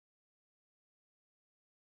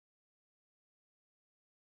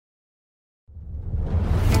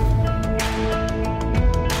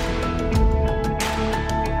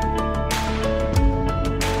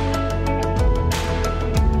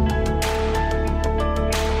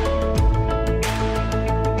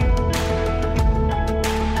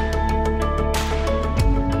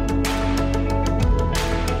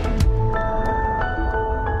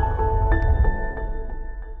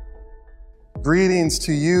Greetings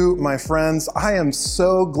to you, my friends. I am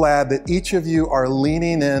so glad that each of you are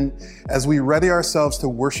leaning in as we ready ourselves to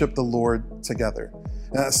worship the Lord together.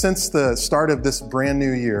 Since the start of this brand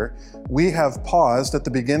new year, we have paused at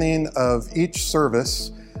the beginning of each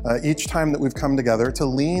service, each time that we've come together, to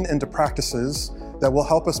lean into practices that will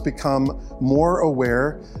help us become more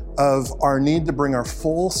aware of our need to bring our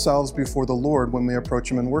full selves before the Lord when we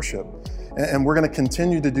approach Him in worship. And we're going to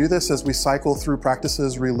continue to do this as we cycle through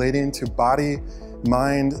practices relating to body,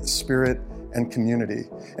 mind, spirit, and community.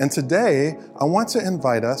 And today, I want to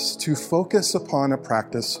invite us to focus upon a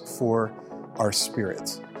practice for our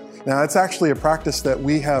spirit. Now, it's actually a practice that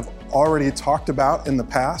we have already talked about in the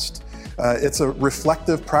past. It's a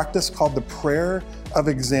reflective practice called the prayer of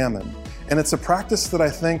examine. And it's a practice that I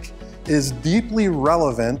think is deeply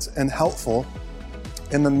relevant and helpful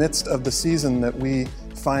in the midst of the season that we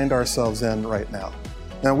find ourselves in right now.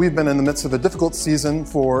 Now, we've been in the midst of a difficult season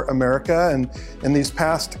for America, and in these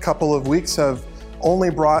past couple of weeks have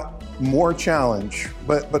only brought more challenge.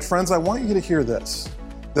 But friends, I want you to hear this,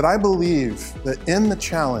 that I believe that in the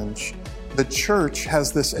challenge, the church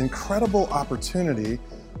has this incredible opportunity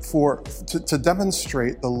to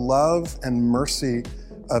demonstrate the love and mercy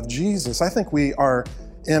of Jesus. I think we are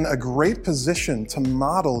in a great position to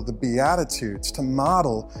model the Beatitudes, to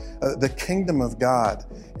model the kingdom of God,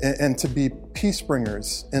 and to be peace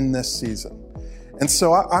bringers in this season. And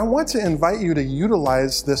so I want to invite you to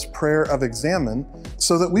utilize this prayer of examine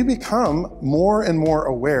so that we become more and more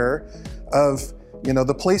aware of,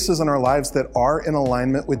 the places in our lives that are in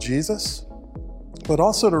alignment with Jesus, but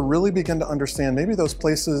also to really begin to understand maybe those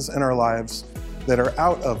places in our lives that are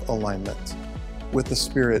out of alignment with the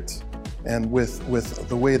Spirit and with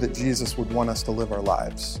the way that Jesus would want us to live our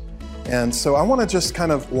lives. And so I want to just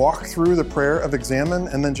kind of walk through the prayer of examine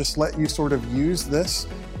and then just let you sort of use this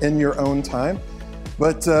in your own time.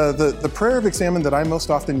 But the prayer of examine that I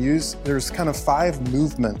most often use, there's kind of 5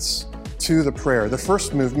 movements to the prayer. The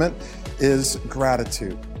first movement is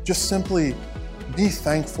gratitude. Just simply be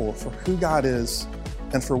thankful for who God is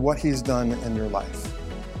and for what He's done in your life.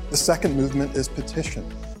 The second movement is petition.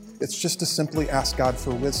 It's just to simply ask God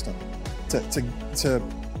for wisdom, the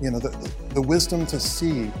wisdom to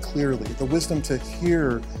see clearly, the wisdom to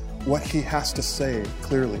hear what He has to say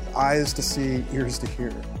clearly, eyes to see, ears to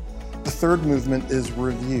hear. The third movement is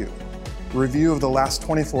review of the last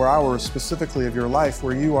 24 hours specifically of your life,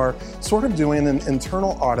 where you are sort of doing an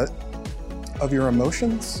internal audit of your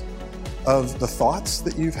emotions, of the thoughts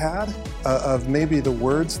that you've had, of maybe the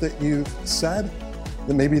words that you've said,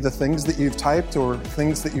 maybe the things that you've typed or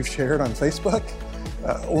things that you've shared on Facebook,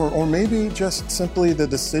 or maybe just simply the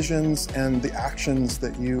decisions and the actions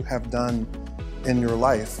that you have done in your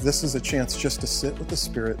life. This is a chance just to sit with the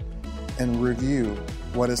Spirit and review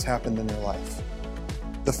what has happened in your life.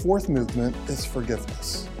 The fourth movement is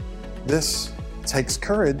forgiveness. This takes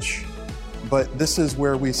courage, but this is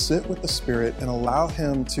where we sit with the Spirit and allow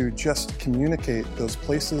Him to just communicate those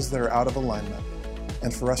places that are out of alignment.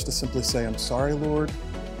 And for us to simply say, I'm sorry, Lord,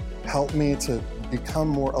 help me to become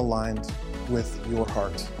more aligned with your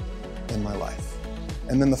heart in my life.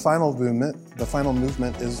 And then the final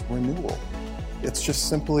movement is renewal. It's just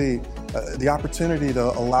simply the opportunity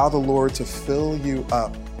to allow the Lord to fill you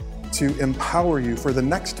up, to empower you for the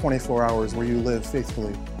next 24 hours where you live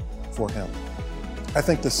faithfully for Him. I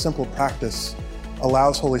think this simple practice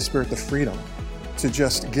allows Holy Spirit the freedom to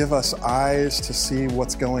just give us eyes to see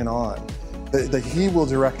what's going on, that He will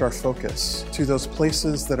direct our focus to those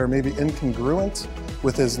places that are maybe incongruent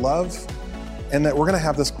with His love, and that we're going to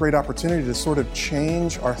have this great opportunity to sort of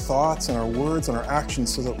change our thoughts and our words and our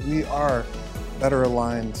actions so that we are better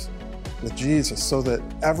aligned with Jesus, so that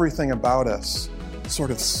everything about us sort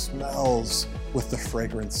of smells with the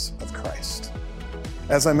fragrance of Christ.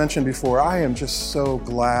 As I mentioned before, I am just so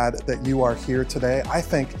glad that you are here today. I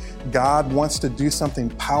think God wants to do something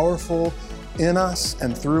powerful in us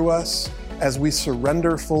and through us as we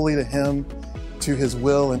surrender fully to Him, to His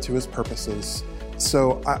will and to His purposes.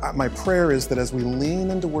 So my prayer is that as we lean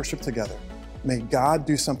into worship together, may God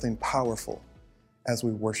do something powerful as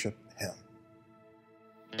we worship Him.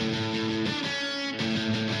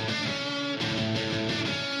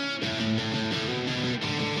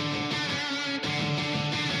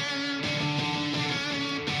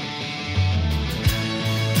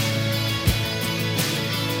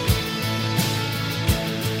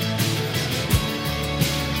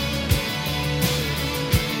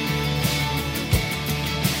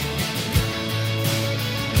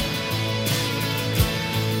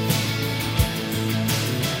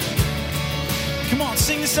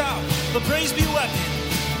 Sing this out. Let praise be a weapon.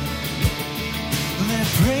 Let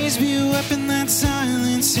praise be a weapon that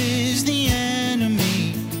silences the enemy.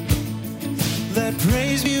 Let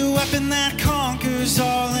praise be a weapon that conquers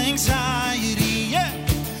all anxiety. Yeah.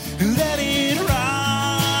 Let it rise.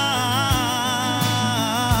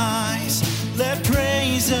 Let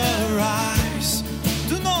praise arise.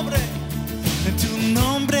 Tu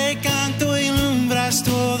nombre canto y alumbras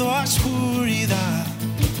toda oscuridad.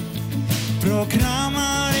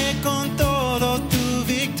 Proclamaré con todo tu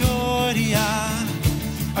victoria.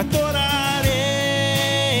 Adoraré,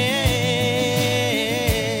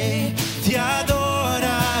 te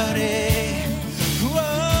adoraré.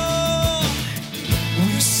 Whoa.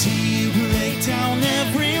 We'll see you break down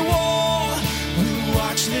every wall. We'll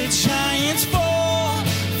watch the giants fall.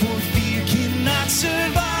 For fear cannot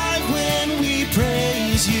survive when we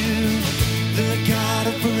praise you. The God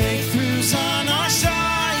of breakthroughs on our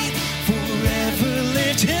side. Forever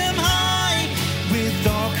lift him high. With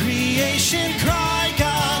all creation cry,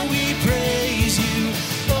 God, we praise you.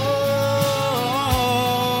 Oh,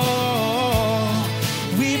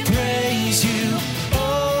 we praise you. Oh,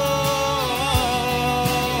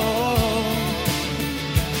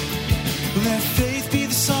 let faith be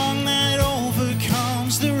the song that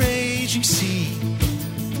overcomes the raging sea.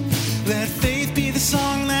 Let faith be the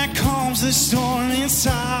song that calms the storm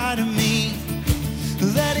inside of me.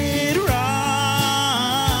 Let it rise.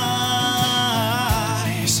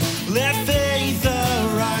 Let faith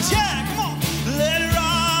arise. Yeah, come on. Let it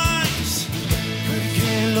rise.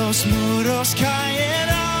 Porque los muros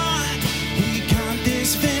caerán.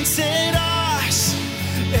 Gigantes vencerás.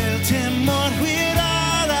 El temor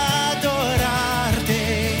huirá al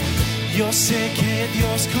adorarte. Yo sé que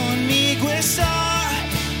Dios conmigo está.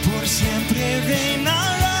 Por siempre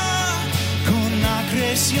reinará. Con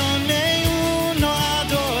agresión me uno a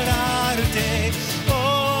adorarte.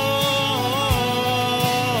 Oh,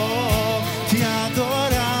 te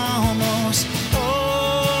adoramos.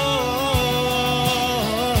 Oh,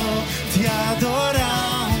 te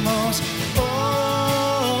adoramos. Oh,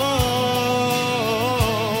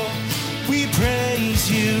 we praise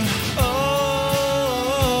you. Oh,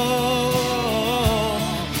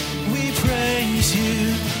 we praise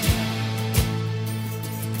you.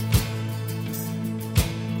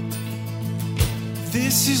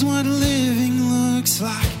 This is what living looks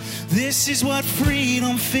like. This is what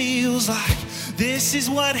freedom feels like. This is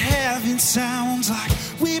what heaven sounds like.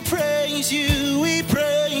 We praise you, we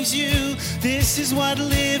praise you. This is what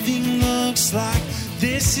living looks like.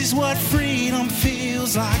 This is what freedom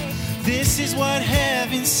feels like. This is what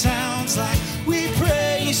heaven sounds like. We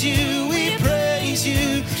praise you, we praise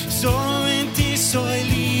you. Solo en ti soy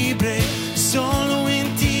libre. Solo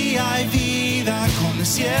en ti hay vida. Con los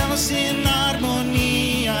cielos en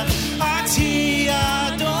armonía. A ti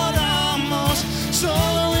adoramos.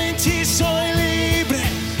 Solo en ti soy libre.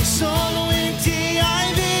 Solo en ti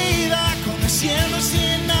hay vida. Con los cielos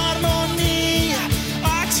en armonía.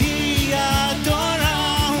 A ti adoramos.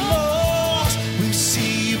 We'll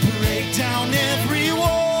see you break down every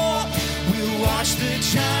wall. We'll watch the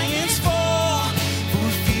giants fall. For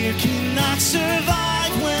fear cannot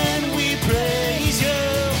survive when we praise you.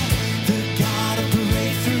 The God of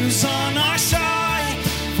breakthroughs on our side.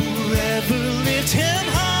 Forever lift him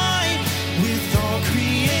high. With all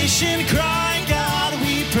creation cry, God,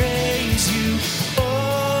 we praise you. Oh,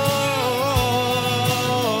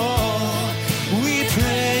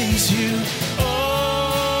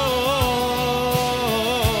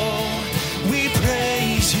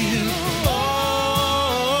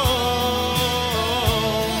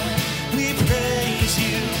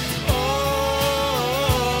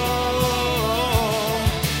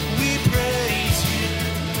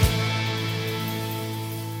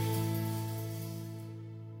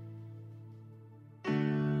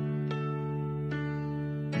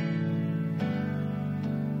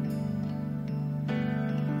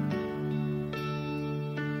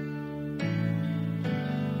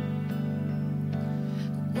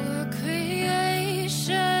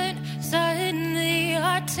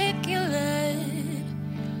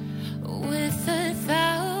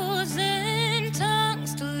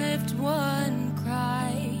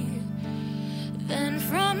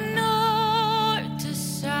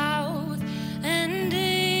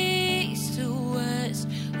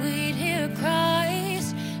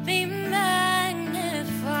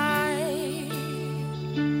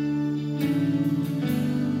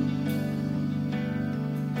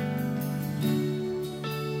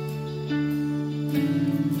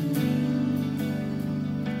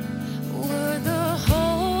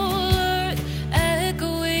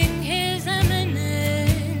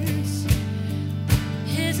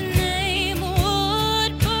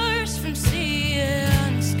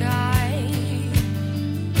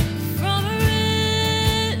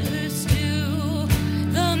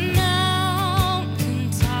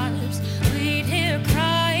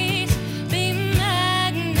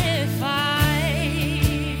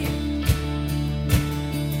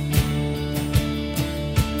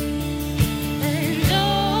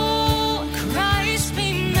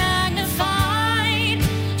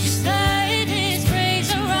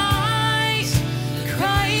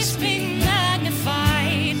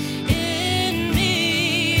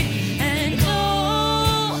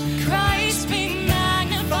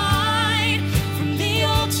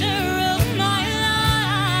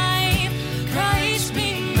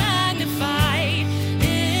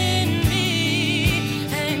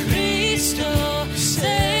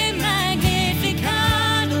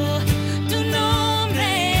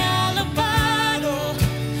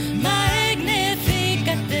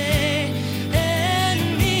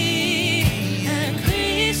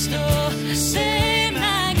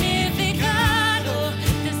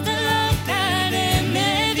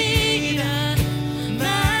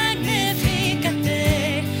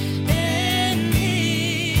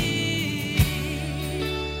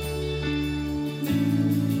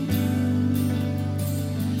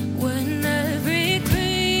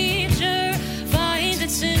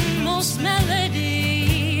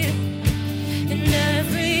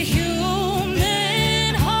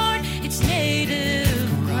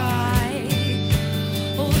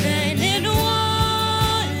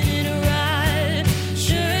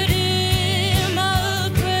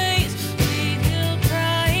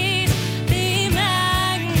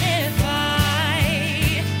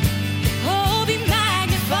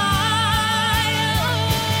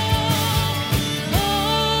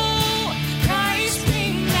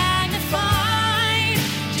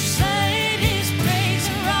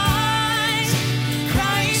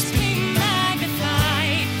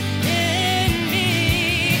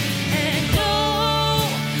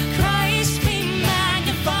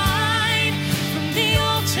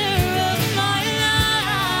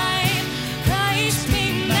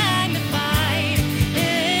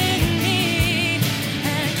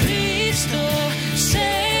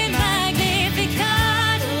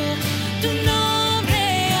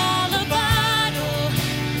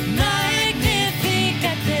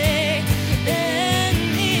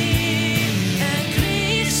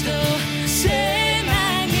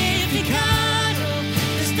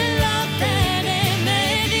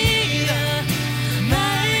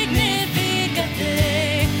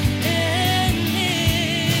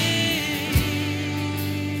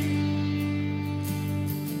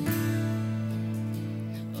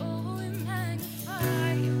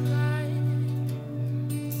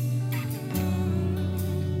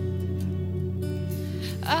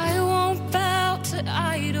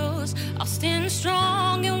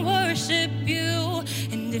 strong and worship you.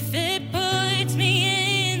 And if it puts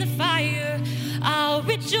me in the fire, I'll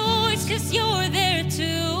rejoice 'cause you're there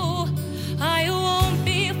too. I won't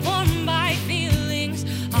be formed by feelings.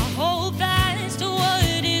 I'll hold fast to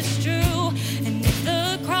what is true. And if the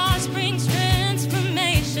cross brings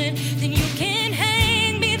transformation, then you can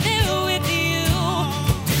hang me there with you.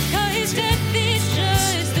 'Cause death is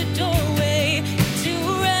just the doorway to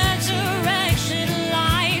resurrection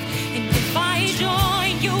life. And if I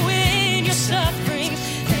join you in your suffering,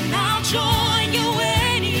 then I'll join you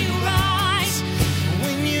when you rise.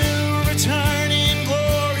 When you return in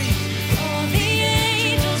glory, All the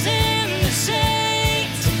angels and the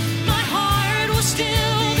saints, my heart will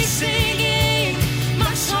still be singing.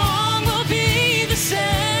 My song will be the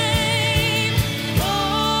same.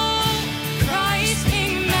 Oh, Christ be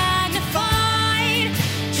magnified.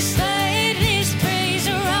 Just let His praise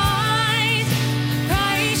arise.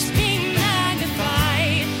 Christ be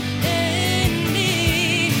magnified in me.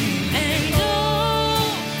 And oh,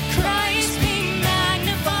 Christ be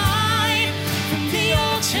magnified from the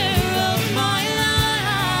altar of my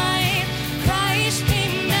life. Christ be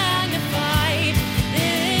magnified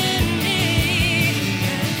in me.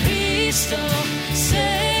 And Cristo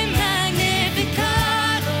sei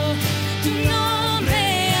magnificato, tu nome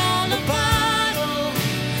alabato,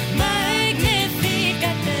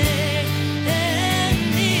 magnificate in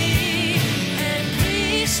me. And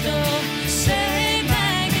Cristo sei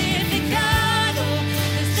magnificato,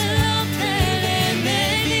 desde la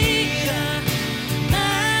benedica,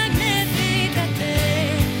 magnificate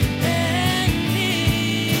in me.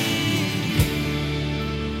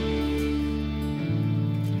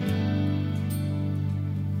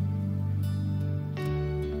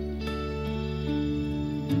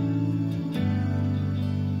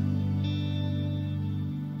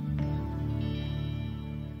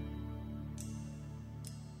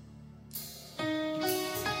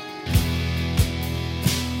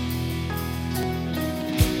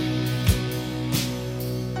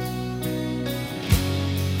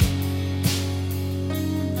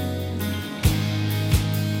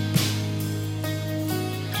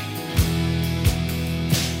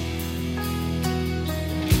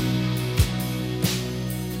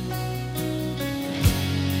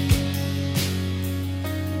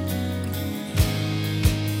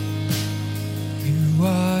 you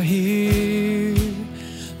are here,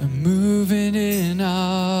 moving in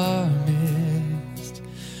our midst.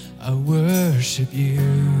 I worship you.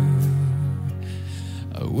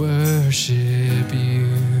 I worship you.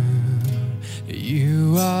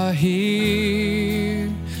 You are here,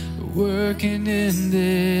 working in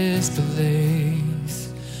this place.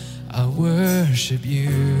 I worship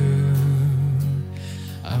you.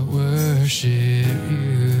 I worship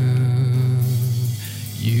you.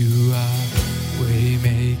 You are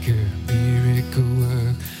waymaker, miracle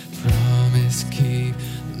work, promise keep,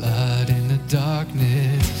 light in the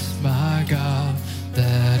darkness. My God,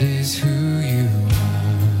 that is who you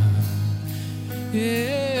are.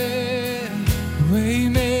 Yeah,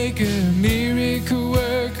 waymaker, miracle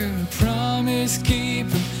worker, promise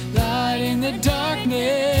keeper, light in the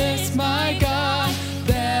darkness. My God,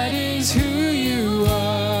 that is who you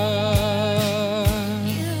are.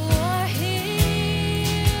 You are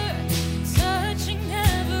here, touching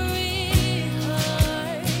every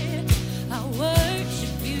heart. I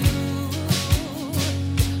worship you.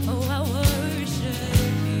 Oh, I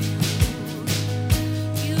worship you.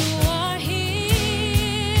 You are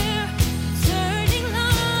here, turning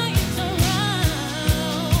lives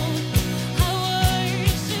around. I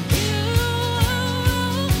worship you.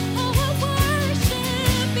 Oh, I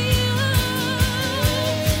worship you.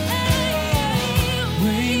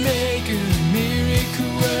 Waymaker,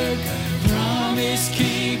 miracle worker, promise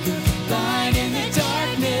keeper, light in the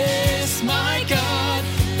darkness. My God,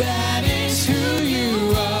 that is who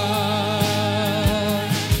you are.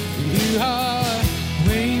 You are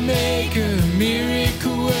waymaker,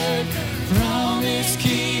 miracle worker, promise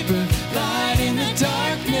keeper, light in the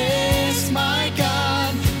darkness. My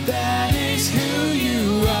God, that is who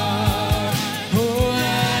you are. Oh,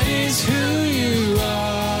 that is who you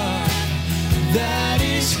are. That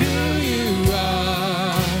is who you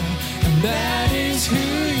are. And that is who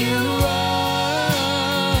you are.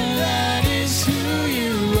 That is who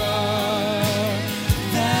you are.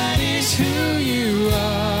 That is who you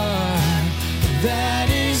are. That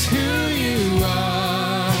is who you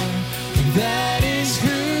are. That is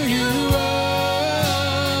who you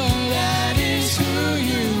are. That is who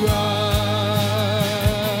you are.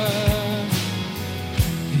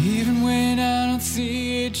 Even when I don't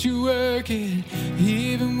see it, you're working.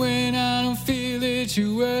 Even when I don't feel it,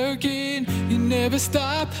 you're working. You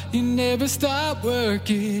never stop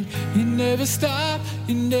working. You never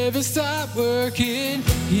stop working.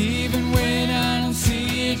 Even when I don't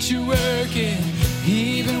see it, you're working.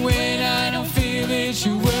 Even when I don't feel it,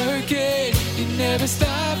 you're working. You never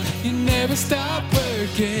stop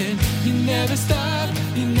working. You never stop,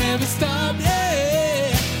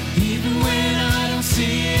 yeah. Even when I don't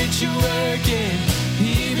see it, you're working.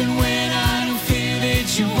 Even when I don't feel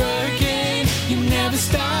it, you're working. You never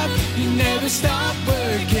stop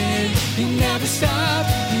working. You never stop,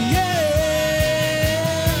 yeah.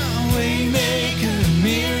 Waymaker,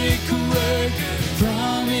 miracle worker,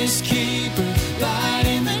 promise keeper, light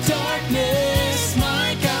in the darkness,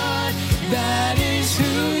 my God, that is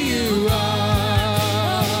who you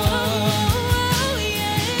are.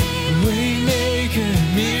 Waymaker,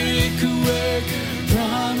 miracle worker,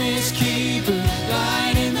 promise keeper,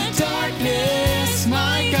 light in the darkness,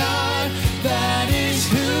 my God, that is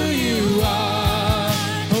who you are.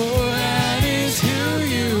 Oh, that is who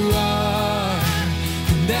you are.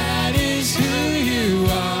 That is who you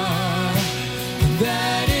are.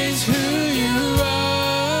 That is who you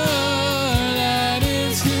are. That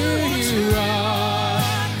is who you are.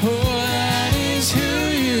 Oh, that is who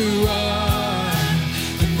you are.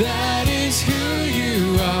 That is who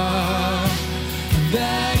you are.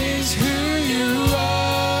 That is who you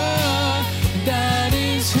are. That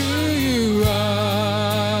is who you are.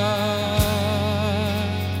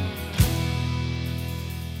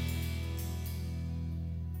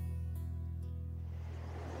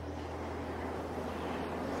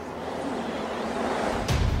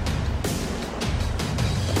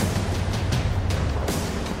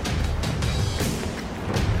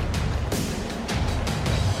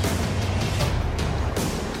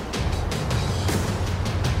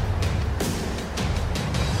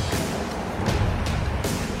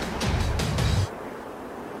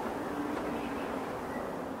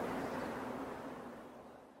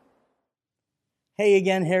 Hey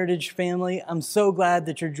again, Heritage family. I'm so glad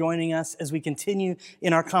that you're joining us as we continue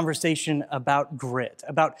in our conversation about grit,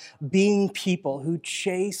 about being people who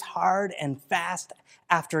chase hard and fast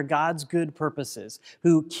after God's good purposes,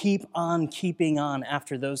 who keep on keeping on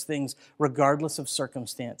after those things regardless of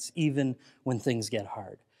circumstance, even when things get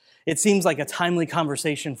hard. It seems like a timely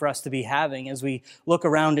conversation for us to be having as we look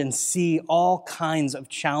around and see all kinds of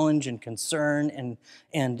challenge and concern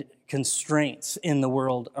and constraints in the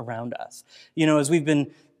world around us. You know, as we've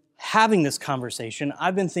been having this conversation,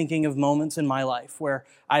 I've been thinking of moments in my life where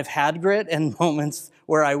I've had grit and moments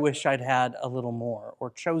where I wish I'd had a little more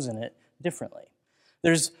or chosen it differently.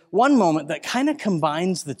 There's one moment that kind of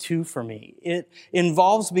combines the two for me. It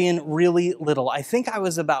involves being really little. I think I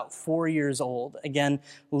was about 4 years old, again,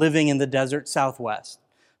 living in the desert Southwest.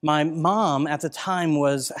 My mom at the time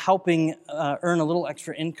was helping earn a little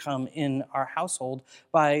extra income in our household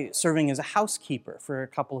by serving as a housekeeper for a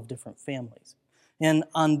couple of different families. And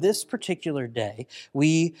on this particular day,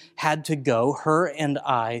 we had to go, her and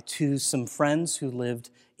I, to some friends who lived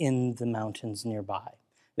in the mountains nearby.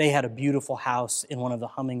 They had a beautiful house in one of the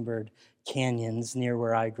Hummingbird Canyons near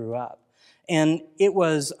where I grew up. And it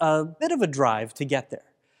was a bit of a drive to get there.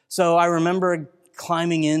 So I remember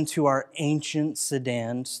climbing into our ancient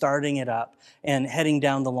sedan, starting it up, and heading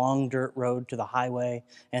down the long dirt road to the highway,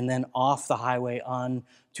 and then off the highway on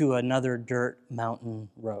to another dirt mountain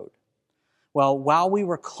road. Well, while we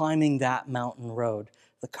were climbing that mountain road,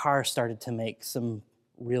 the car started to make some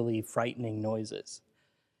really frightening noises.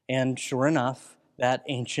 And sure enough, that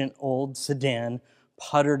ancient old sedan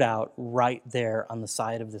puttered out right there on the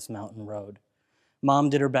side of this mountain road.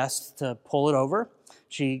 Mom did her best to pull it over.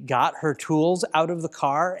 She got her tools out of the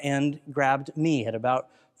car and grabbed me at about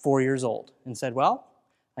 4 years old and said, "Well,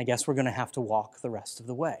 I guess we're going to have to walk the rest of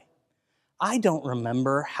the way." I don't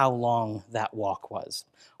remember how long that walk was.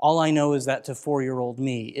 All I know is that to 4-year-old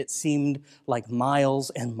me, it seemed like miles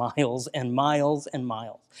and miles and miles and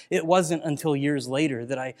miles. It wasn't until years later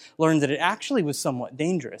that I learned that it actually was somewhat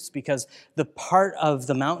dangerous because the part of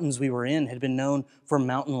the mountains we were in had been known for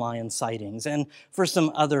mountain lion sightings and for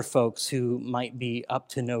some other folks who might be up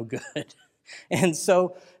to no good. And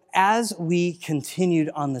so as we continued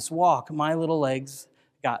on this walk, my little legs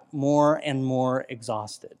got more and more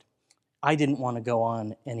exhausted. I didn't want to go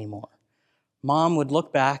on anymore. Mom would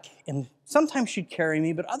look back, and sometimes she'd carry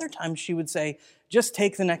me, but other times she would say, "Just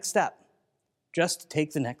take the next step. Just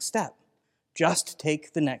take the next step. Just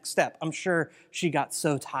take the next step." I'm sure she got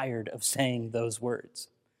so tired of saying those words.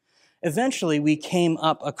 Eventually, we came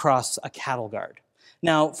up across a cattle guard.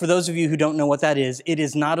 Now, for those of you who don't know what that is, it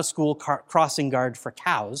is not a school crossing guard for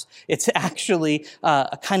cows. It's actually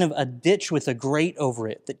a kind of a ditch with a grate over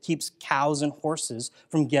it that keeps cows and horses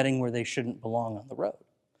from getting where they shouldn't belong on the road.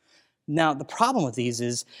 Now, the problem with these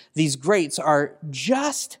is these grates are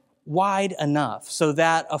just wide enough so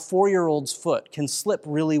that a 4-year-old's foot can slip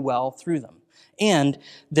really well through them. And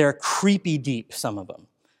they're creepy deep, some of them.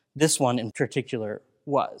 This one in particular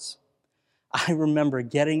was. I remember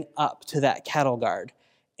getting up to that cattle guard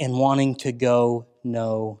and wanting to go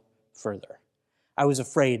no further. I was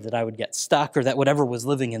afraid that I would get stuck or that whatever was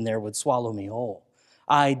living in there would swallow me whole.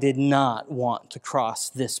 I did not want to cross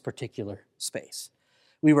this particular space.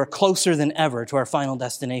 We were closer than ever to our final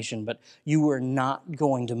destination, but you were not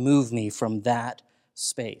going to move me from that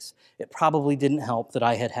space. It probably didn't help that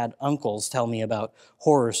I had had uncles tell me about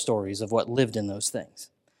horror stories of what lived in those things.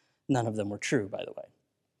 None of them were true, by the way.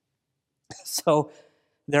 So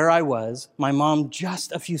there I was, my mom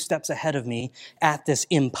just a few steps ahead of me at this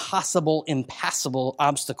impossible, impassable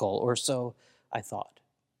obstacle, or so I thought.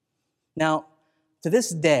 Now, to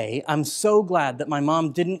this day, I'm so glad that my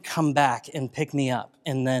mom didn't come back and pick me up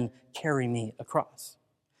and then carry me across.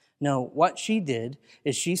 No, what she did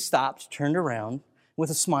is she stopped, turned around, with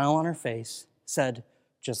a smile on her face, said,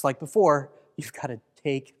 just like before, you've got to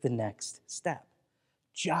take the next step.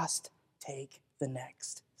 Just take the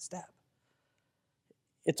next step.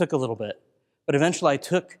 It took a little bit, but eventually I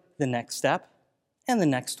took the next step, and the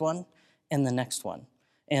next one, and the next one.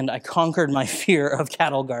 And I conquered my fear of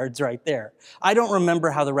cattle guards right there. I don't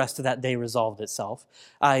remember how the rest of that day resolved itself.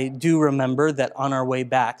 I do remember that on our way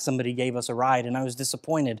back, somebody gave us a ride, and I was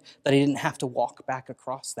disappointed that I didn't have to walk back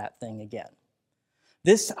across that thing again.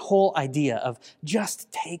 This whole idea of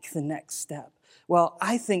just take the next step, well,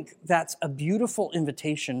 I think that's a beautiful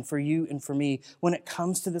invitation for you and for me when it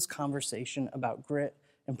comes to this conversation about grit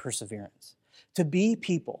and perseverance. To be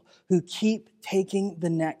people who keep taking the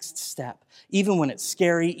next step, even when it's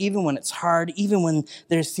scary, even when it's hard, even when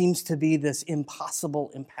there seems to be this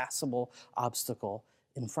impossible, impassable obstacle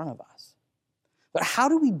in front of us. But how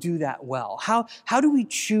do we do that well? How do we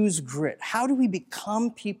choose grit? How do we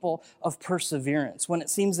become people of perseverance when it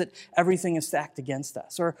seems that everything is stacked against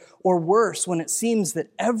us? Or worse, when it seems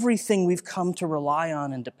that everything we've come to rely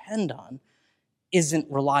on and depend on isn't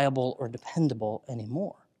reliable or dependable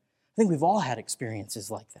anymore? I think we've all had experiences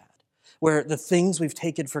like that, where the things we've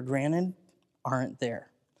taken for granted aren't there,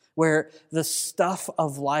 where the stuff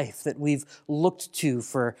of life that we've looked to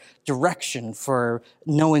for direction, for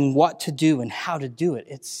knowing what to do and how to do it,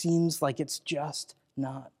 it seems like it's just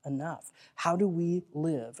not enough. How do we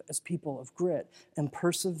live as people of grit and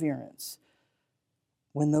perseverance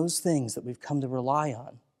when those things that we've come to rely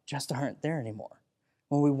on just aren't there anymore?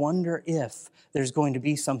 When we wonder if there's going to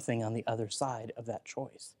be something on the other side of that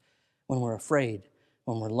choice. When we're afraid,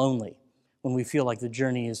 when we're lonely, when we feel like the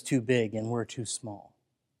journey is too big and we're too small.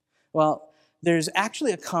 Well, there's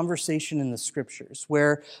actually a conversation in the scriptures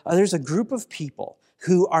where there's a group of people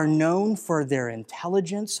who are known for their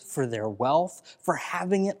intelligence, for their wealth, for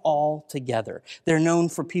having it all together. They're known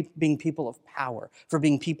for being people of power, for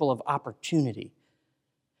being people of opportunity.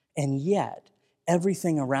 And yet,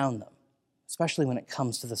 everything around them, especially when it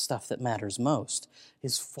comes to the stuff that matters most,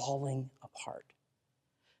 is falling apart.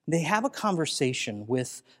 They have a conversation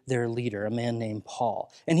with their leader, a man named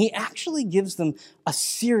Paul, and he actually gives them a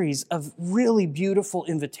series of really beautiful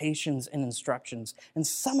invitations and instructions, and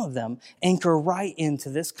some of them anchor right into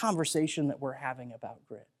this conversation that we're having about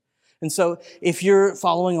grit. And so if you're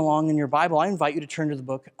following along in your Bible, I invite you to turn to the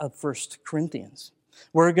book of 1 Corinthians.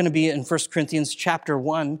 We're going to be in 1 Corinthians chapter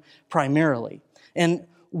 1 primarily. And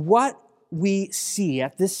what we see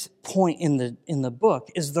at this point in the book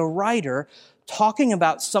is the writer talking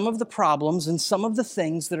about some of the problems and some of the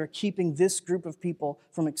things that are keeping this group of people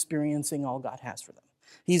from experiencing all God has for them.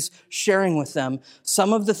 He's sharing with them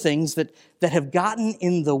some of the things that have gotten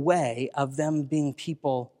in the way of them being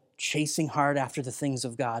people chasing hard after the things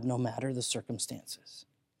of God, no matter the circumstances.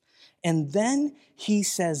 And then he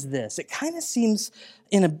says this. It kind of seems,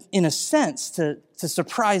 in a sense, to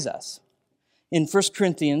surprise us. In 1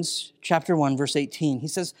 Corinthians chapter 1, verse 18, he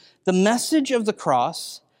says, "The message of the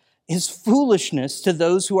cross is foolishness to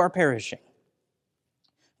those who are perishing.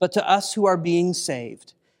 But to us who are being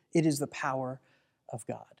saved, it is the power of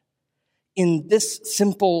God." In this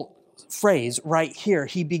simple phrase right here,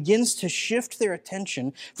 he begins to shift their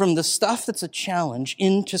attention from the stuff that's a challenge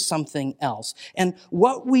into something else. And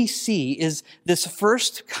what we see is this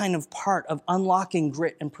first kind of part of unlocking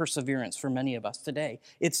grit and perseverance for many of us today.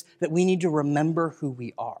 It's that we need to remember who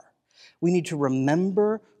we are. We need to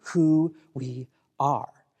remember who we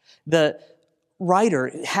are. The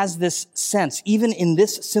writer has this sense, even in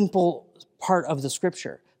this simple part of the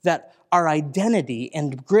scripture, that our identity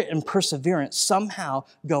and grit and perseverance somehow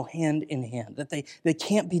go hand in hand, that they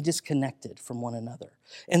can't be disconnected from one another.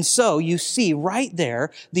 And so you see right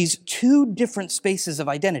there these two different spaces of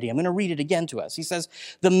identity. I'm going to read it again to us. He says,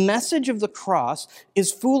 the message of the cross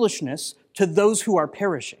is foolishness to those who are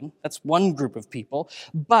perishing. That's one group of people.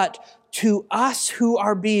 But to us who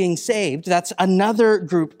are being saved, that's another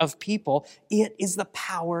group of people, it is the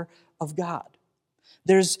power of God.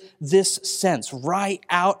 There's this sense right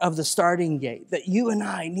out of the starting gate that you and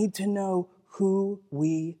I need to know who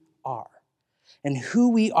we are. And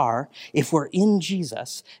who we are, if we're in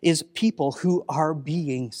Jesus, is people who are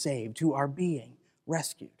being saved, who are being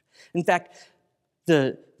rescued. In fact,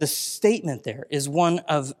 the statement there is one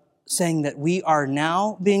of saying that we are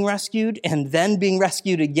now being rescued and then being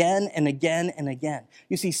rescued again and again and again.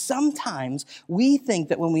 You see, sometimes we think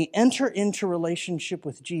that when we enter into relationship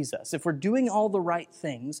with Jesus, if we're doing all the right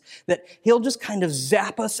things, that he'll just kind of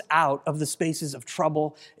zap us out of the spaces of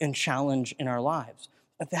trouble and challenge in our lives.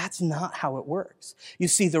 But that's not how it works. You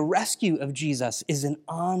see, the rescue of Jesus is an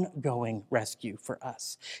ongoing rescue for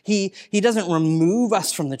us. He doesn't remove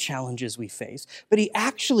us from the challenges we face, but he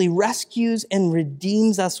actually rescues and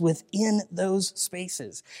redeems us within those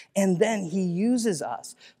spaces. And then he uses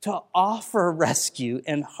us to offer rescue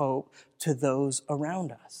and hope to those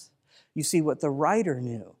around us. You see, what the writer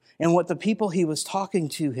knew and what the people he was talking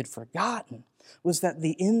to had forgotten was that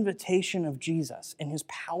the invitation of Jesus and his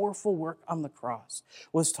powerful work on the cross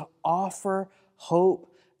was to offer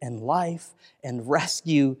hope and life and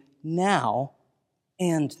rescue now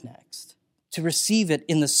and next, to receive it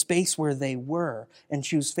in the space where they were and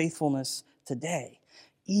choose faithfulness today,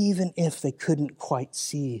 even if they couldn't quite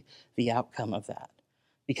see the outcome of that.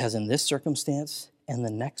 Because in this circumstance and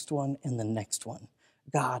the next one and the next one,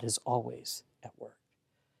 God is always at work.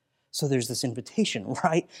 So there's this invitation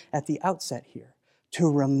right at the outset here to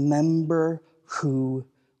remember who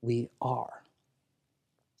we are.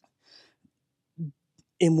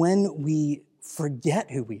 And when we forget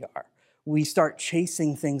who we are, we start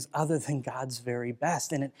chasing things other than God's very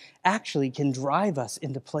best. And it actually can drive us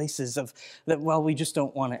into places we just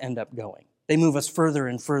don't want to end up going. They move us further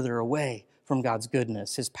and further away from God's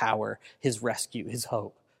goodness, his power, his rescue, his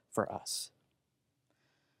hope for us.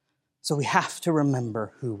 So we have to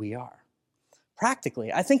remember who we are.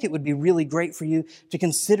 Practically, I think it would be really great for you to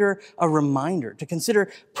consider a reminder, to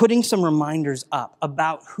consider putting some reminders up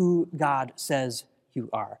about who God says you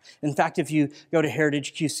are. In fact, if you go to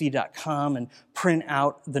heritageqc.com and print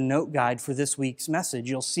out the note guide for this week's message,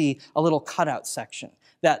 you'll see a little cutout section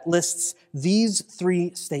that lists these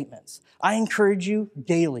 3 statements. I encourage you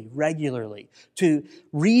daily, regularly, to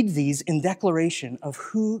read these in declaration of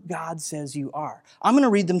who God says you are. I'm going to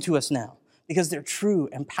read them to us now, because they're true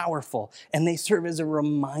and powerful, and they serve as a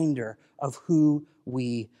reminder of who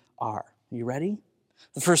we are. You ready?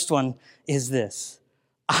 The first one is this: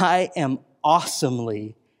 I am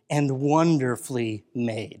awesomely and wonderfully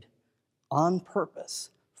made, on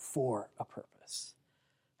purpose, for a purpose.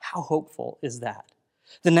 How hopeful is that?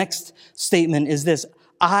 The next statement is this: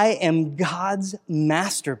 I am God's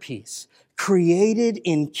masterpiece, created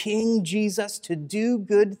in King Jesus to do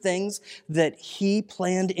good things that he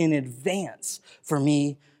planned in advance for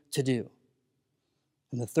me to do.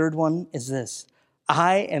 And the third one is this: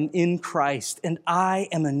 I am in Christ and I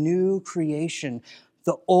am a new creation.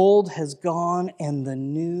 The old has gone and the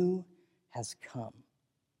new has come.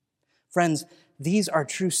 Friends, these are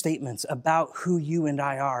true statements about who you and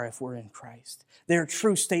I are if we're in Christ. They're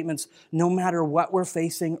true statements no matter what we're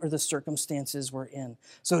facing or the circumstances we're in.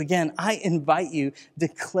 So again, I invite you,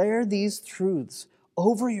 declare these truths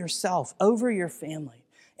over yourself, over your family,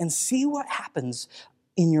 and see what happens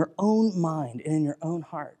in your own mind and in your own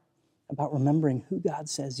heart about remembering who God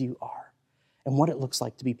says you are and what it looks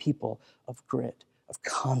like to be people of grit, of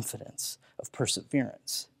confidence, of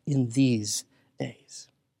perseverance in these days.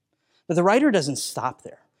 But the writer doesn't stop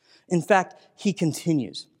there. In fact, he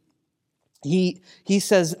continues. He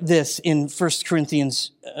says this in 1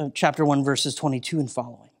 Corinthians chapter 1, verses 22 and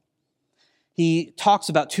following. He talks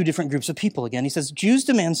about 2 different groups of people again. He says, Jews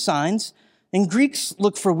demand signs and Greeks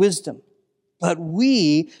look for wisdom, but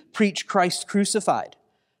we preach Christ crucified,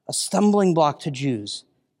 a stumbling block to Jews,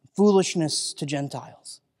 foolishness to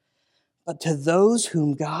Gentiles. But to those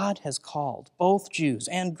whom God has called, both Jews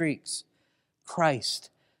and Greeks, Christ,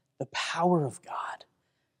 the power of God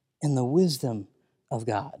and the wisdom of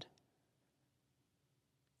God.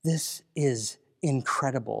 This is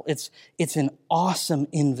incredible. It's an awesome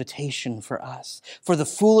invitation for us. For the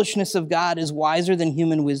foolishness of God is wiser than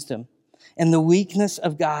human wisdom, And the weakness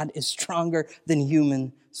of God is stronger than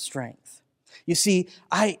human strength. You see,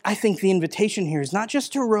 I think the invitation here is not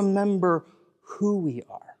just to remember who we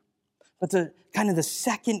are, but the kind of the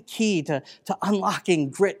second key to unlocking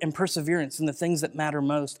grit and perseverance in the things that matter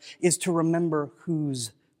most is to remember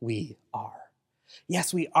whose we are.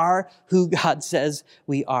 Yes, we are who God says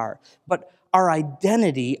we are, but our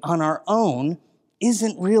identity on our own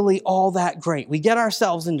isn't really all that great. We get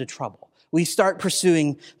ourselves into trouble. We start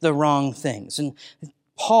pursuing the wrong things. And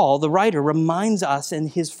Paul, the writer, reminds us and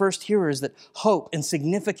his first hearers that hope and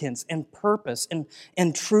significance and purpose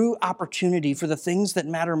and true opportunity for the things that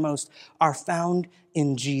matter most are found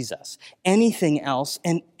in Jesus. Anything else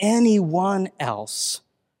and anyone else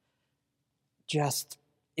just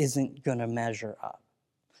isn't going to measure up.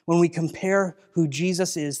 When we compare who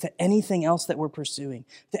Jesus is to anything else that we're pursuing,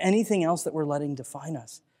 to anything else that we're letting define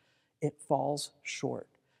us, it falls short.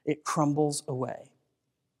 It crumbles away.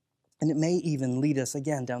 And it may even lead us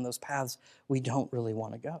again down those paths we don't really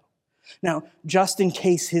want to go. Now, just in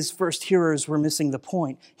case his first hearers were missing the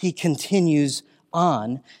point, he continues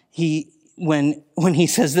on. When he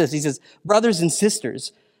says this, he says, brothers and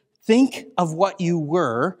sisters, think of what you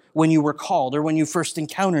were when you were called or when you first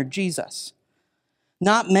encountered Jesus.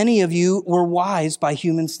 Not many of you were wise by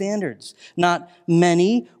human standards. Not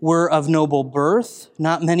many were of noble birth.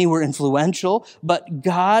 Not many were influential. But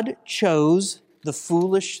God chose the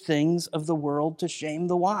foolish things of the world to shame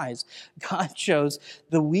the wise. God chose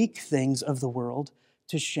the weak things of the world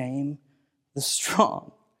to shame the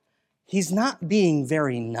strong. He's not being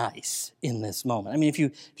very nice in this moment. I mean, if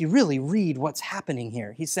you really read what's happening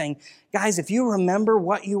here, he's saying, guys, if you remember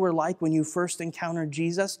what you were like when you first encountered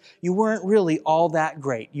Jesus, you weren't really all that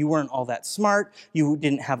great. You weren't all that smart. You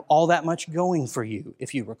didn't have all that much going for you,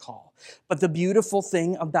 if you recall. But the beautiful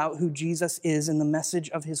thing about who Jesus is and the message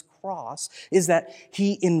of his cross is that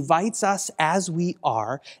he invites us as we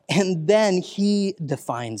are, and then he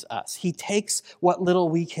defines us. He takes what little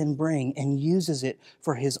we can bring and uses it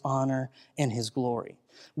for his honor and his glory.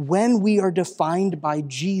 When we are defined by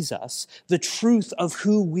Jesus, the truth of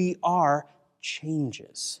who we are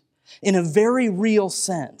changes. In a very real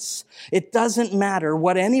sense, it doesn't matter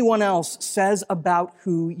what anyone else says about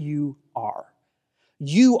who you are.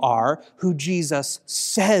 You are who Jesus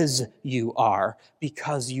says you are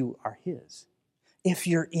because you are his. If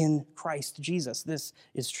you're in Christ Jesus, this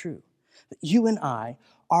is true. You and I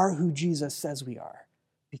are who Jesus says we are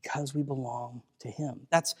because we belong to him.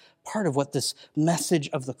 That's part of what this message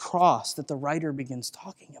of the cross that the writer begins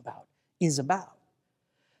talking about is about.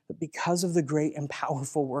 But because of the great and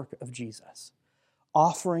powerful work of Jesus,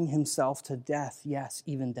 offering himself to death, yes,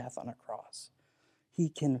 even death on a cross, he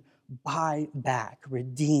can buy back,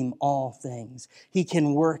 redeem all things. He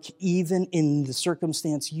can work even in the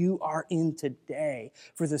circumstance you are in today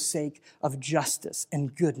for the sake of justice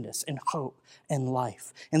and goodness and hope and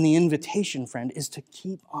life. And the invitation, friend, is to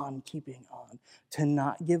keep on keeping on, to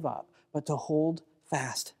not give up, but to hold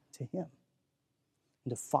fast to him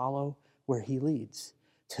and to follow where he leads,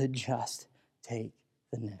 to just take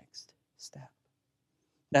the next step.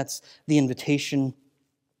 That's the invitation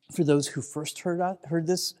for those who first heard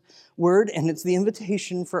this word, and it's the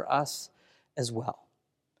invitation for us as well.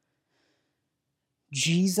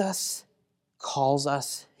 Jesus calls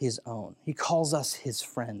us his own. He calls us his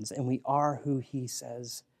friends, and we are who he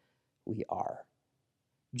says we are.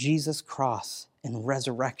 Jesus' cross and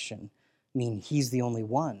resurrection mean he's the only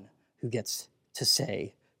one who gets to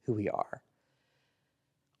say who we are.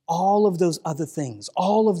 All of those other things,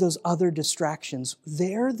 all of those other distractions,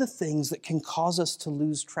 they're the things that can cause us to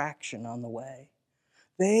lose traction on the way.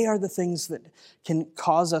 They are the things that can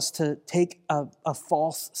cause us to take a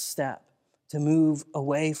false step, to move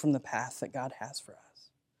away from the path that God has for us.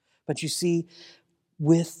 But you see,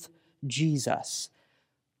 with Jesus,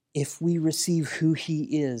 if we receive who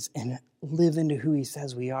he is and live into who he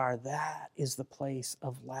says we are, that is the place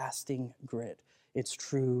of lasting grit. It's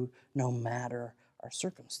true no matter our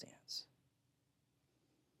circumstance.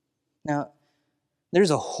 Now,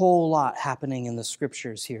 there's a whole lot happening in the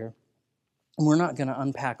scriptures here, and we're not going to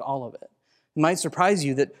unpack all of it. It might surprise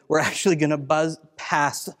you that we're actually going to buzz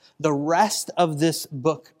past the rest of this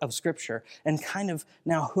book of scripture and kind of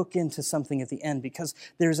now hook into something at the end, because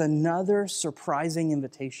there's another surprising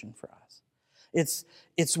invitation for us.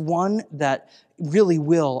 It's one that really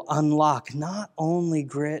will unlock not only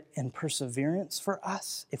grit and perseverance for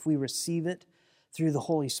us if we receive it through the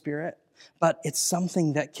Holy Spirit, but it's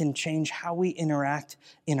something that can change how we interact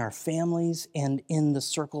in our families and in the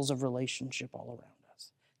circles of relationship all around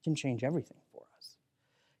us. It can change everything for us.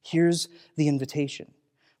 Here's the invitation.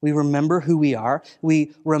 We remember who we are,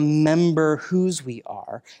 we remember whose we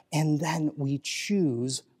are, and then we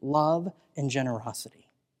choose love and generosity.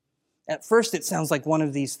 At first, it sounds like one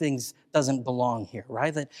of these things doesn't belong here,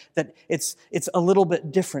 right? That it's a little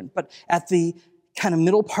bit different. But at the kind of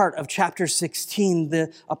middle part of chapter 16,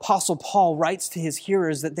 the Apostle Paul writes to his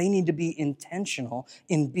hearers that they need to be intentional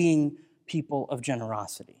in being people of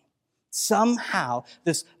generosity. Somehow,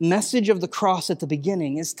 this message of the cross at the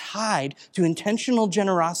beginning is tied to intentional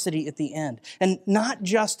generosity at the end. And not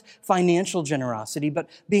just financial generosity, but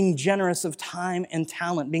being generous of time and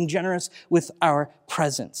talent, being generous with our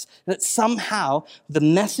presence. That somehow, the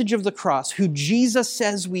message of the cross, who Jesus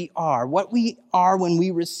says we are, what we are when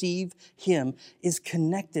we receive him, is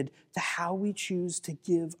connected to how we choose to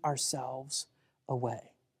give ourselves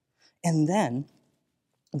away. And then,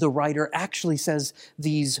 the writer actually says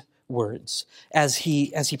these words as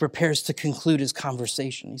he prepares to conclude his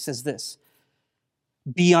conversation. He says this: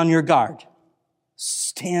 be on your guard,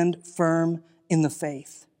 stand firm in the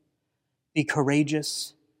faith, be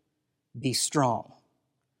courageous, be strong,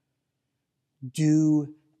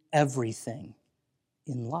 do everything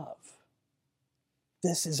in love.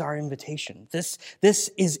 This is our invitation. This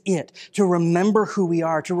is it, to remember who we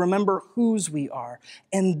are, to remember whose we are,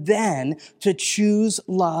 and then to choose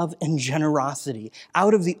love and generosity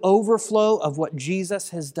out of the overflow of what Jesus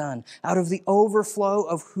has done, out of the overflow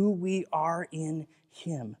of who we are in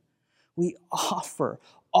him. We offer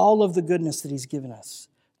all of the goodness that he's given us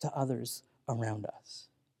to others around us.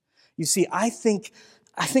 You see, I think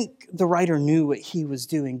the writer knew what he was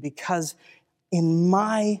doing, because in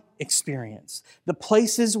my experience, the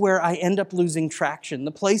places where I end up losing traction,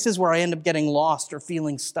 the places where I end up getting lost or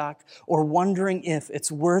feeling stuck or wondering if it's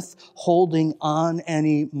worth holding on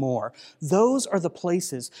anymore, those are the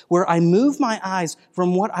places where I move my eyes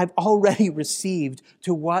from what I've already received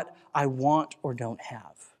to what I want or don't have.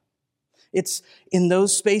 It's in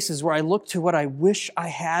those spaces where I look to what I wish I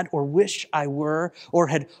had or wish I were or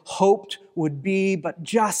had hoped would be, but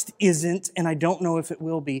just isn't, and I don't know if it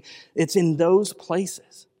will be. It's in those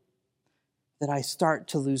places that I start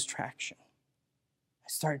to lose traction. I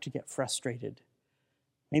start to get frustrated.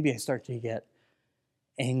 Maybe I start to get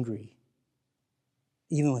angry,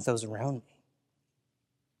 even with those around me.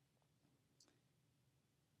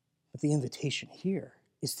 But the invitation here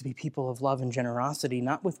is to be people of love and generosity,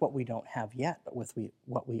 not with what we don't have yet, but with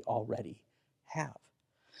what we already have.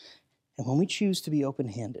 And when we choose to be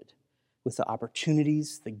open-handed with the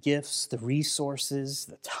opportunities, the gifts, the resources,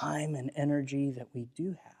 the time and energy that we do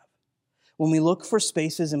have, when we look for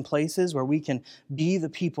spaces and places where we can be the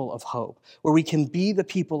people of hope, where we can be the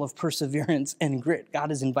people of perseverance and grit,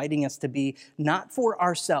 God is inviting us to be, not for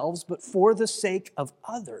ourselves, but for the sake of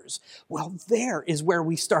others. Well, there is where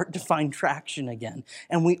we start to find traction again.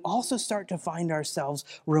 And we also start to find ourselves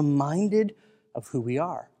reminded of who we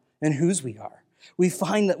are and whose we are. We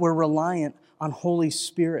find that we're reliant on Holy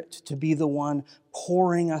Spirit to be the one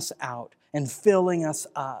pouring us out and filling us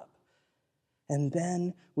up. And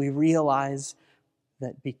then we realize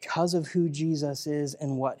that because of who Jesus is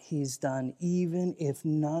and what he's done, even if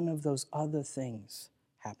none of those other things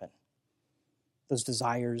happen, those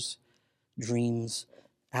desires, dreams,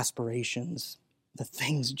 aspirations, the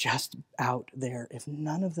things just out there, if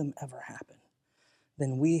none of them ever happen,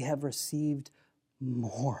 then we have received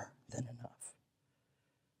more than enough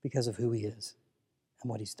because of who he is and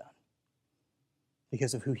what he's done,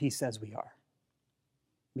 because of who he says we are,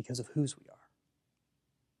 because of whose we are.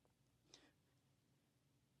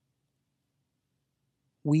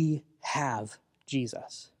 We have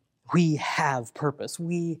Jesus. We have purpose.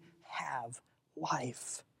 We have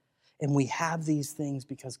life. And we have these things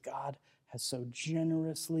because God has so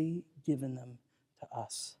generously given them to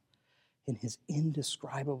us in his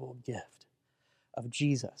indescribable gift of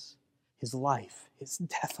Jesus, his life, his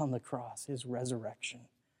death on the cross, his resurrection,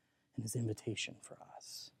 and his invitation for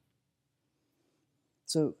us.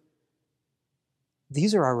 So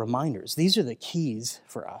these are our reminders. These are the keys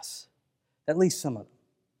for us, at least some of them.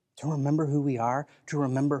 To remember who we are, to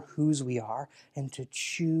remember whose we are, and to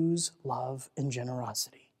choose love and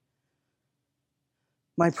generosity.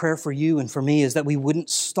 My prayer for you and for me is that we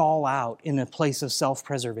wouldn't stall out in a place of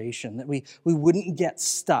self-preservation, that we wouldn't get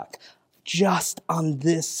stuck just on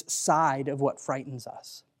this side of what frightens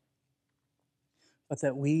us, but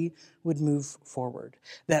that we would move forward,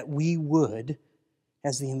 that we would,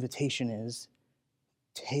 as the invitation is,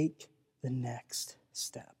 take the next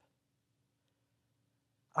step.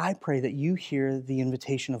 I pray that you hear the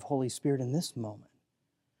invitation of Holy Spirit in this moment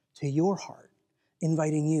to your heart,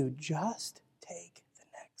 inviting you, just take the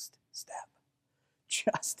next step.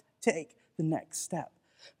 Just take the next step.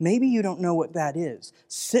 Maybe you don't know what that is.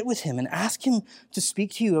 Sit with him and ask him to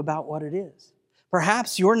speak to you about what it is.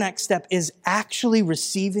 Perhaps your next step is actually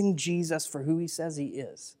receiving Jesus for who he says he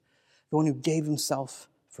is, the one who gave himself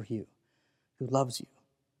for you, who loves you,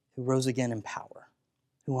 who rose again in power,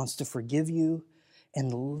 who wants to forgive you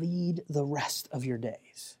and lead the rest of your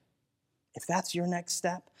days. If that's your next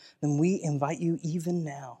step, then we invite you even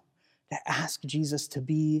now to ask Jesus to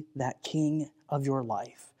be that king of your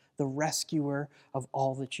life, the rescuer of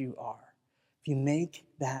all that you are. If you make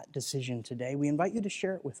that decision today, we invite you to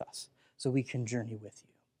share it with us so we can journey with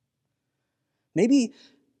you. Maybe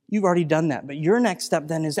you've already done that, but your next step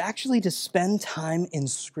then is actually to spend time in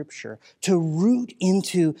Scripture, to root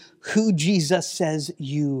into who Jesus says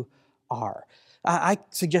you are. I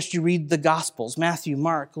suggest you read the Gospels, Matthew,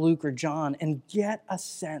 Mark, Luke, or John, and get a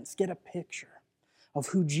sense, get a picture of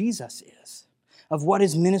who Jesus is, of what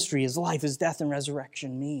his ministry, his life, his death, and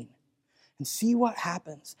resurrection mean. And see what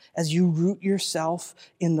happens as you root yourself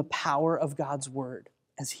in the power of God's word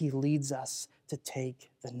as he leads us to take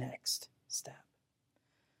the next step.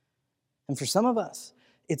 And for some of us,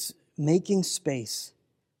 it's making space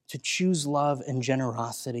to choose love and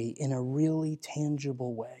generosity in a really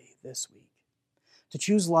tangible way this week. To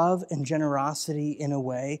choose love and generosity in a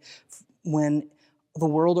way when the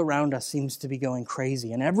world around us seems to be going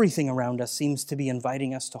crazy and everything around us seems to be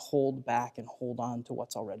inviting us to hold back and hold on to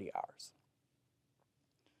what's already ours.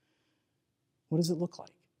 What does it look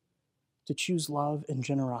like to choose love and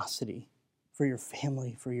generosity for your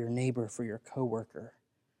family, for your neighbor, for your coworker,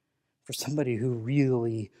 for somebody who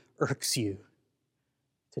really irks you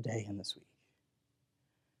today and this week?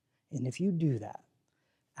 And if you do that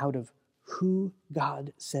out of who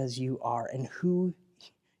God says you are and who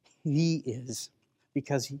he is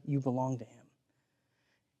because you belong to him,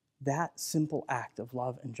 that simple act of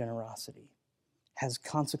love and generosity has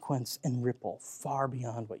consequence and ripple far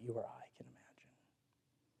beyond what you or I can imagine.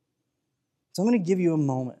 So I'm going to give you a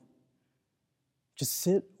moment to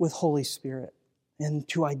sit with Holy Spirit and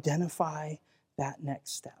to identify that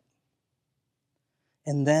next step.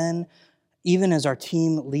 And then, even as our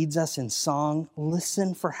team leads us in song,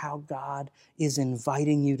 listen for how God is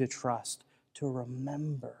inviting you to trust, to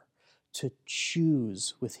remember, to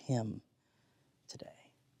choose with him today.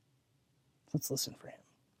 Let's listen for him.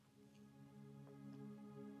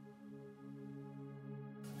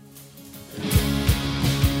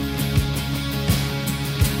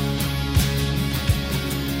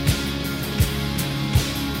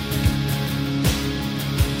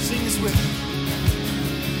 Sing this with me.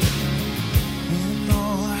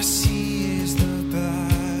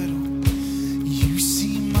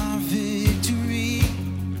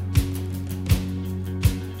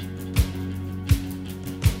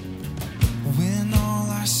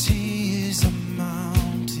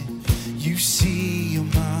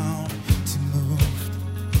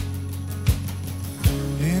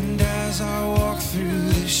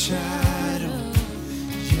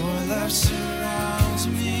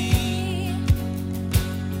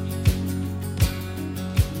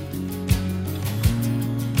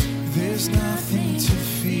 There's nothing to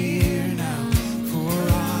fear now, for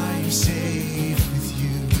I am safe with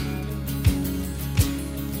you.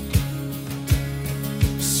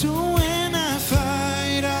 So when I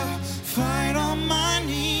fight on my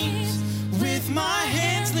knees, with my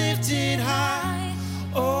hands lifted high.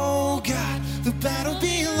 Oh God, the battle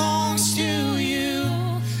belongs to you,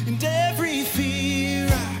 and every fear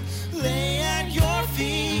I lay at your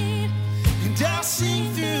feet, and I'll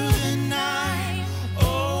sing through the night.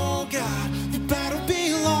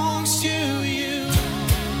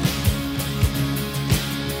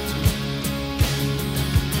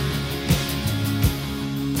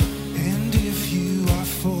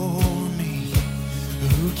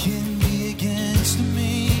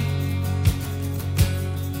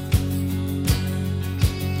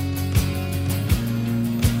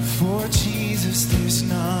 There's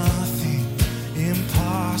nothing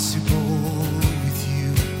impossible with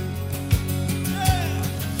you.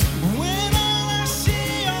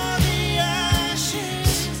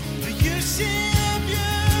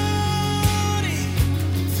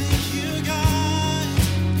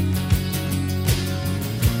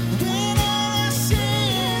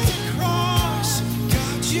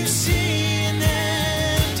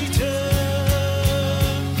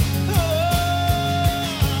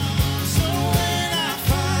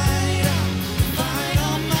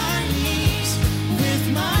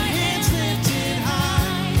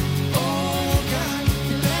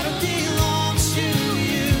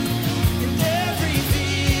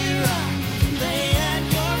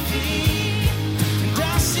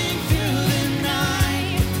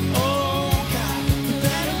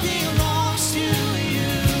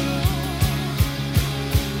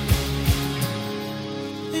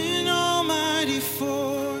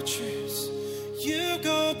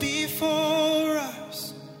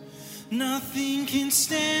 Nothing can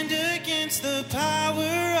stand against the power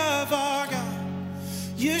of our God.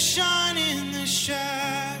 You shine in the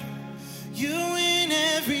shadow. You win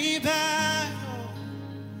every battle.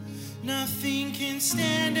 Nothing can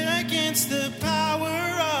stand against the power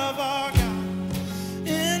of our God.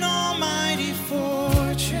 An almighty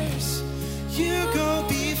fortress, you go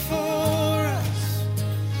before us.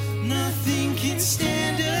 Nothing can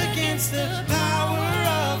stand against the power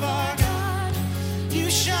of our God. You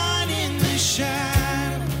shine in the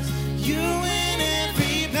shadows, you win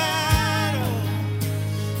every battle.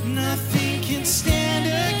 Nothing can stand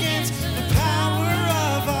against the power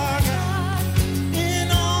of our God.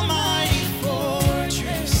 An almighty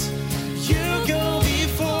fortress, you go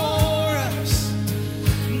before us.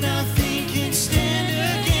 Nothing can stand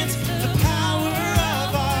against the power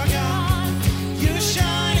of our God. You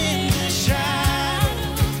shine in the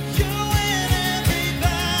shadows, you win every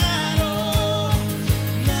battle.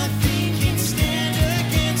 Nothing can stand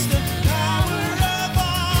against the power of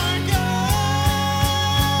our God.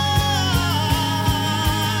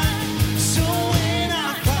 So when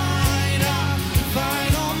I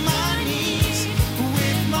fight on my knees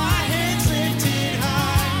with my hands lifted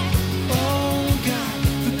high. Oh God,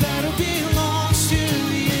 the battle belongs to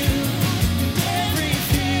you. And every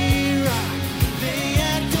fear I lay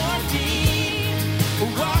at your feet,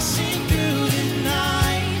 washing through the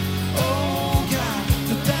night. Oh God,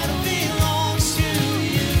 the battle belongs to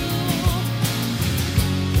you.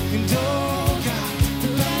 And oh God,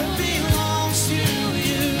 the battle belongs to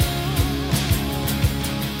you.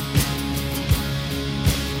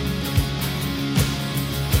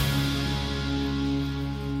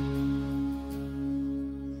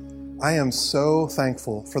 I am so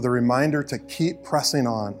thankful for the reminder to keep pressing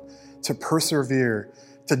on, to persevere,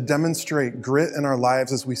 to demonstrate grit in our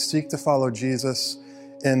lives as we seek to follow Jesus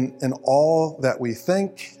in all that we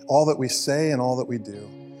think, all that we say, and all that we do.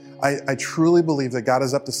 I truly believe that God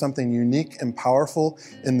is up to something unique and powerful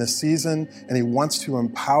in this season, and He wants to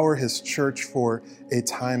empower His church for a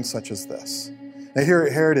time such as this. Now, here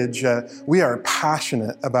at Heritage, we are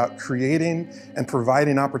passionate about creating and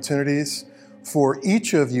providing opportunities for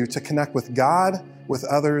each of you to connect with God, with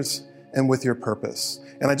others, and with your purpose.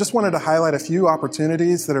 And I just wanted to highlight a few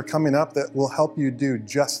opportunities that are coming up that will help you do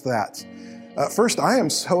just that. First, I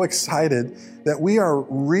am so excited that we are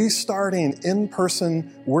restarting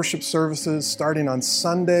in-person worship services starting on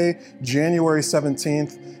Sunday, January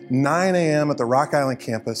 17th, 9 a.m. at the Rock Island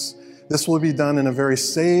campus. This will be done in a very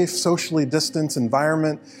safe, socially distanced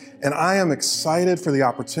environment. And I am excited for the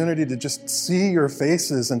opportunity to just see your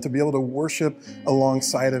faces and to be able to worship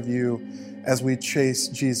alongside of you as we chase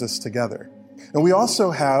Jesus together. And we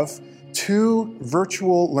also have 2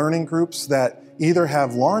 virtual learning groups that either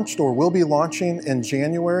have launched or will be launching in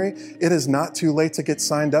January. It is not too late to get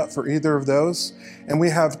signed up for either of those. And we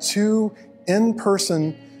have 2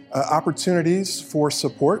 in-person opportunities for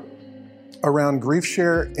support around grief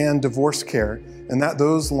share and divorce care, and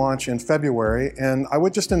those launch in February. And I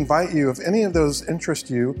would just invite you, if any of those interest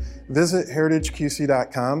you, visit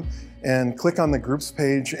heritageqc.com and click on the groups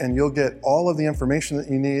page, and you'll get all of the information that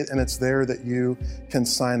you need, and it's there that you can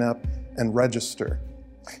sign up and register.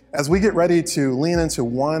 As we get ready to lean into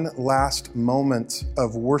one last moment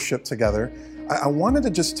of worship together, I wanted to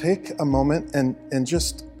just take a moment and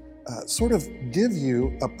just sort of give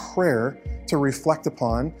you a prayer to reflect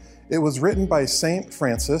upon. It was written by Saint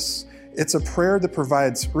Francis. It's a prayer that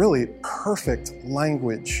provides really perfect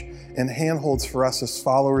language and handholds for us as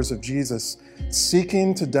followers of Jesus,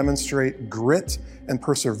 seeking to demonstrate grit and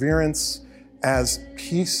perseverance as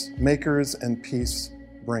peacemakers and peace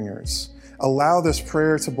bringers. Allow this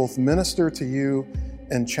prayer to both minister to you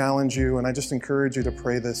and challenge you, and I just encourage you to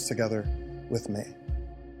pray this together with me.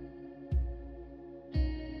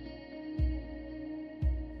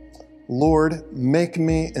 Lord, make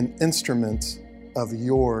me an instrument of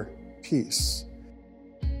your peace.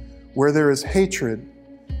 Where there is hatred,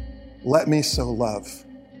 let me sow love.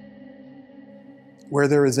 Where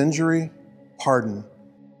there is injury, pardon.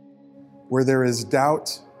 Where there is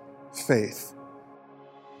doubt, faith.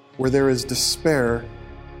 Where there is despair,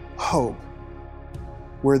 hope.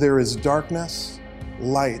 Where there is darkness,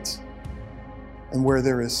 light. And where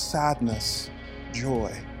there is sadness,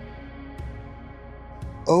 joy.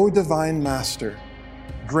 O divine Master,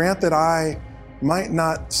 grant that I might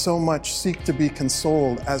not so much seek to be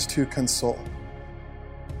consoled as to console,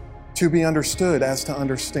 to be understood as to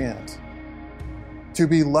understand, to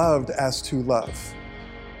be loved as to love.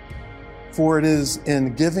 For it is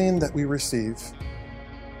in giving that we receive,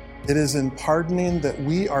 it is in pardoning that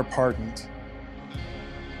we are pardoned,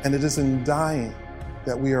 and it is in dying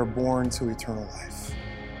that we are born to eternal life.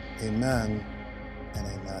 Amen and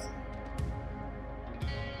amen.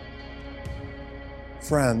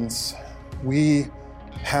 Friends, we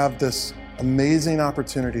have this amazing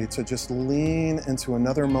opportunity to just lean into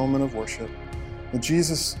another moment of worship. And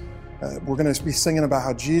Jesus, we're going to be singing about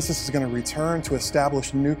how Jesus is going to return to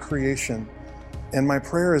establish new creation. And my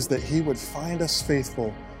prayer is that he would find us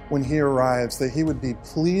faithful when he arrives, that he would be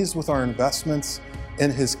pleased with our investments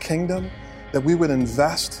in his kingdom, that we would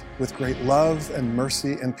invest with great love and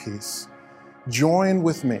mercy and peace. Join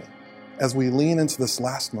with me as we lean into this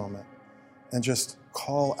last moment and just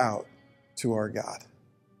call out to our God.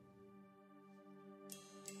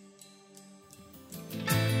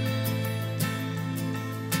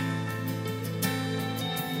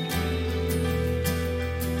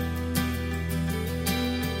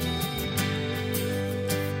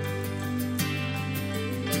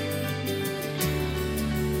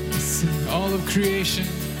 All of creation,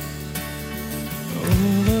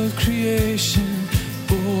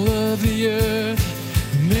 all of the earth,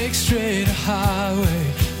 make straight a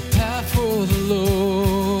highway, path for the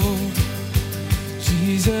Lord.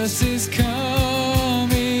 Jesus is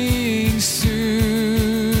coming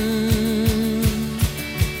soon.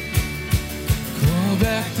 Call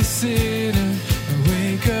back the sinner,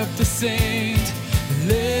 wake up the saint,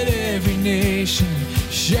 let every nation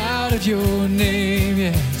shout at your name,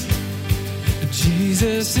 yes.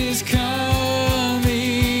 Jesus is coming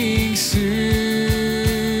soon.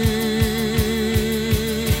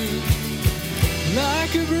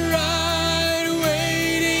 Like a bride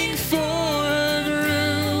waiting for a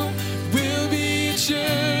groom, we'll be a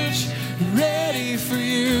church ready for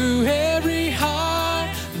you. Every heart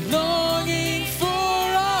longing for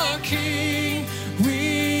our King,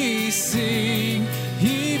 we sing,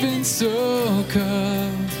 even so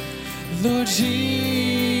come, Lord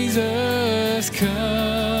Jesus, come.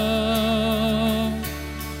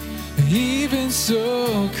 Even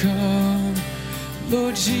so come,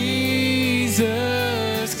 Lord Jesus,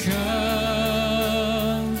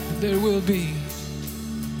 come. There will be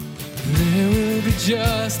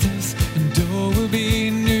justice, and all will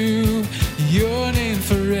be new. Your name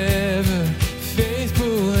forever,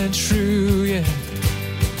 faithful and true, yeah.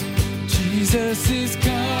 Jesus is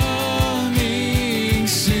coming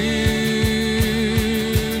soon.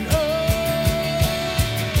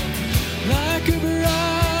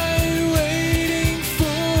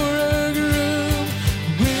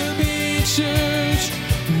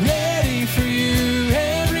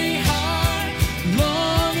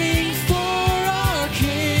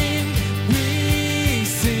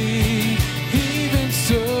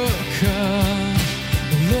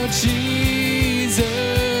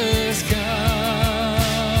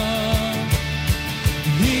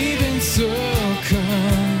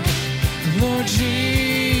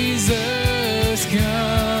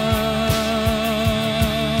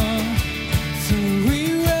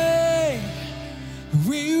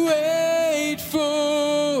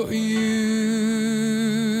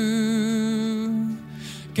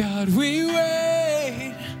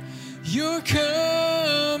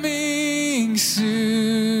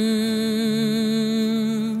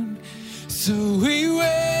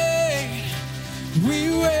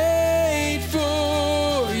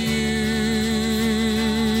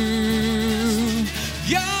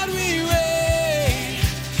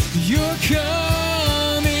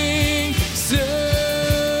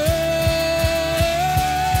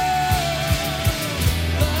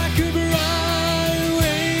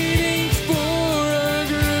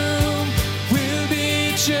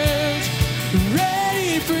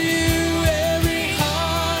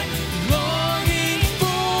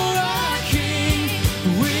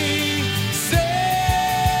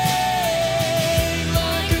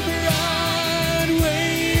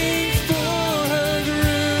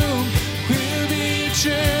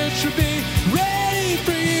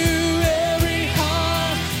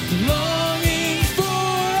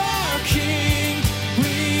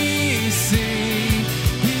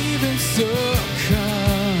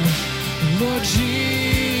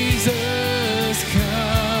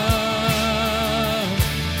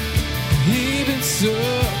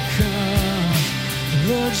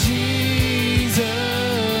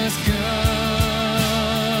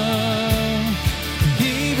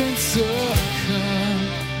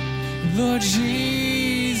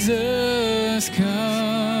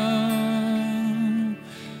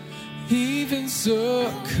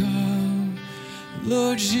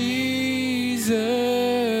 Lord Jesus,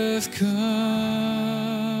 come.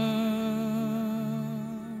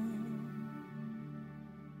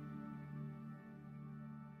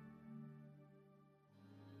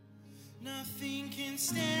 Nothing can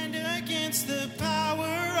stand against the power